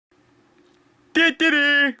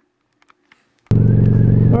Alright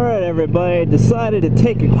everybody, I decided to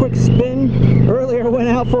take a quick spin. Earlier I went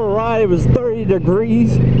out for a ride. It was 30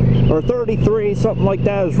 degrees or 33, something like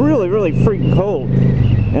that. It was really freaking cold.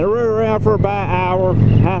 And I rode around for about an hour,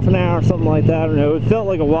 half an hour, something like that. I don't know, it felt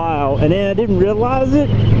like a while. And then I didn't realize it,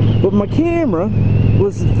 but my camera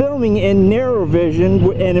was filming in narrow vision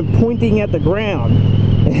and pointing at the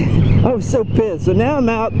ground. I was so pissed. So now I'm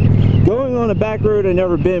out going on a back road I've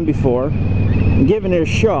never been before and giving it a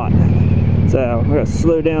shot. So I'm gonna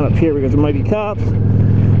slow down up here because there might be cops.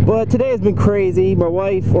 But today has been crazy. My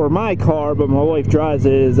wife, or my car, but my wife drives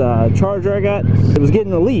it, is Charger I got. It was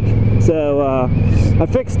getting a leak. So I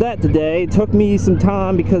fixed that today. It took me some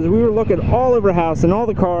time because we were looking all over the house and all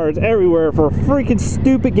the cars everywhere for a freaking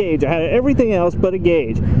stupid gauge. I had everything else but a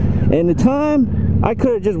gauge. And the time I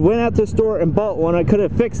could have just went out to the store and bought one. I could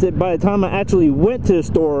have fixed it by the time I actually went to the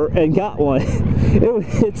store and got one.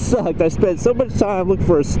 It sucked. I spent so much time looking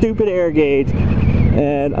for a stupid air gauge,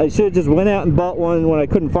 and I should have just went out and bought one when I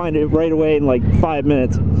couldn't find it right away in like 5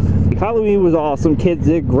 minutes. Halloween was awesome. Kids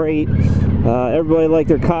did great. Everybody liked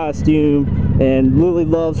their costume, and Lily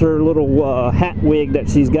loves her little hat wig that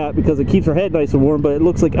she's got because it keeps her head nice and warm, but it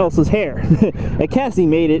looks like Elsa's hair. And Cassie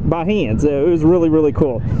made it by hand, so it was really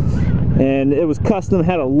cool. And it was custom,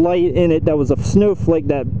 had a light in it that was a snowflake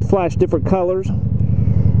that flashed different colors.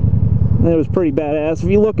 And it was pretty badass.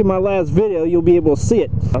 If you look at my last video, you'll be able to see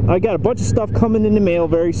it. I got a bunch of stuff coming in the mail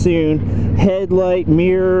very soon. Headlight,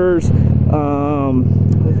 mirrors,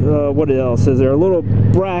 what else is there? A little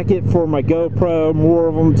bracket for my GoPro, more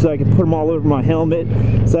of them, so I can put them all over my helmet,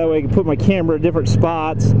 so that way I can put my camera in different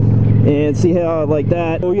spots and see how I like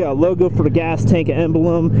that. Oh yeah, a logo for the gas tank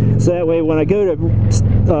emblem, so that way when I go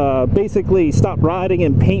to basically stop riding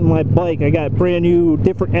and paint my bike, I got brand new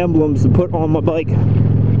different emblems to put on my bike.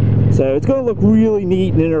 So it's going to look really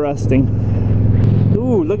neat and interesting.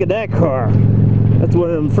 Ooh, look at that car. That's one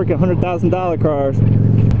of them freaking $100,000 cars.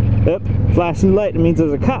 Yep, flashing light. That means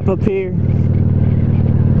there's a cop up here.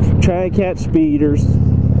 Try to catch speeders.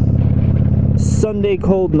 Sunday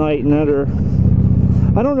cold night, another.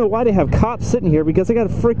 I don't know why they have cops sitting here, because they got a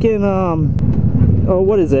freaking oh,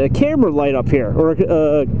 what is it? A camera light up here, or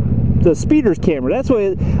the speeder's camera. That's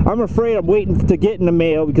why I'm afraid I'm waiting to get in the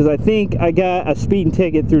mail, because I think I got a speeding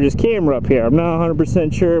ticket through this camera up here. I'm not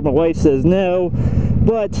 100% sure. My wife says no,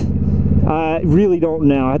 but I really don't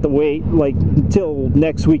know. I have to wait like until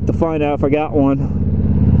next week to find out if I got one.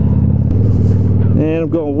 And I'm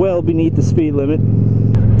going well beneath the speed limit.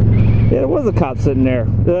 Yeah, there was a cop sitting there.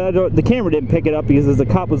 The camera didn't pick it up because the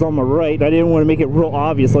cop was on my right. I didn't want to make it real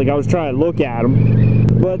obvious like I was trying to look at him.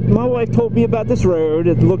 But my wife told me about this road.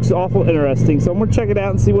 It looks awful interesting, so I'm going to check it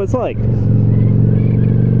out and see what it's like.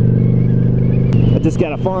 I just got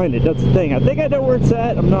to find it. That's the thing. I think I know where it's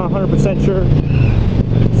at. I'm not 100% sure.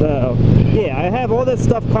 So, yeah, I have all that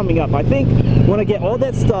stuff coming up. I think when I get all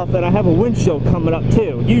that stuff, and I have a windshield coming up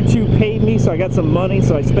too. YouTube paid me, so I got some money,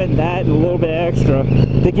 so I spent that and a little bit extra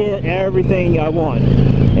to get everything I want.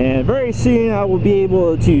 And very soon I will be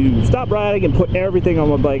able to stop riding and put everything on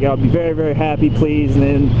my bike. I'll be very happy, pleased. And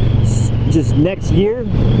then just next year,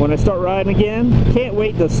 when I start riding again, can't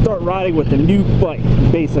wait to start riding with the new bike,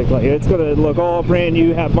 basically. It's going to look all brand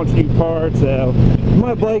new, have a bunch of new parts. So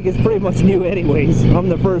my bike is pretty much new anyways. I'm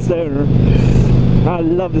the first owner. I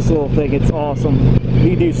love this little thing. It's awesome.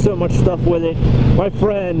 You can do so much stuff with it. My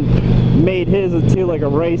friend made his into like a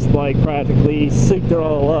race bike practically. He souped it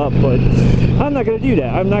all up, but I'm not going to do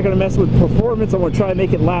that. I'm not going to mess with performance. I'm going to try to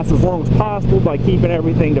make it last as long as possible by keeping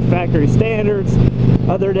everything to factory standards,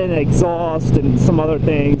 other than exhaust and some other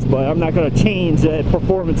things, but I'm not going to change the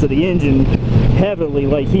performance of the engine heavily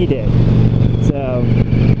like he did. So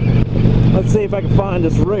let's see if I can find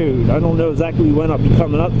this road. I don't know exactly when I'll be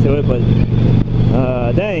coming up to it, but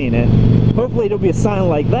that ain't it. Hopefully there'll be a sign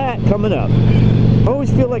like that coming up. I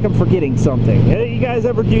always feel like I'm forgetting something. You guys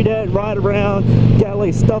ever do that? Ride around, got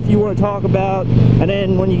like stuff you want to talk about, and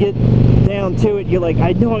then when you get down to it, you're like,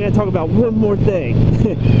 I know I gotta talk about one more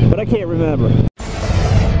thing, but I can't remember.